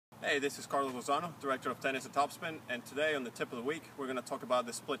Hey, this is Carlos Lozano, Director of Tennis at Topspin, and today on the tip of the week we're going to talk about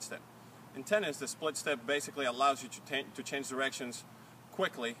the split step. In tennis, the split step basically allows you to change directions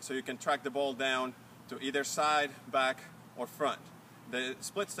quickly so you can track the ball down to either side, back, or front. The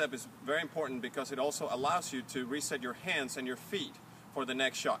split step is very important because it also allows you to reset your hands and your feet for the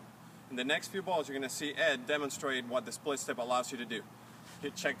next shot. In the next few balls, you're going to see Ed demonstrate what the split step allows you to do. Here,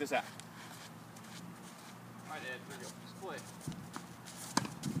 check this out. All right, Ed, here we go. Split.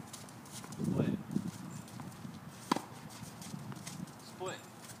 Split.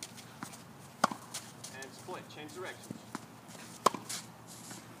 And split. Change directions.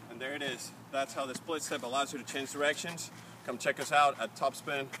 And there it is. That's how the split step allows you to change directions. Come check us out at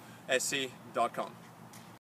topspinsc.com.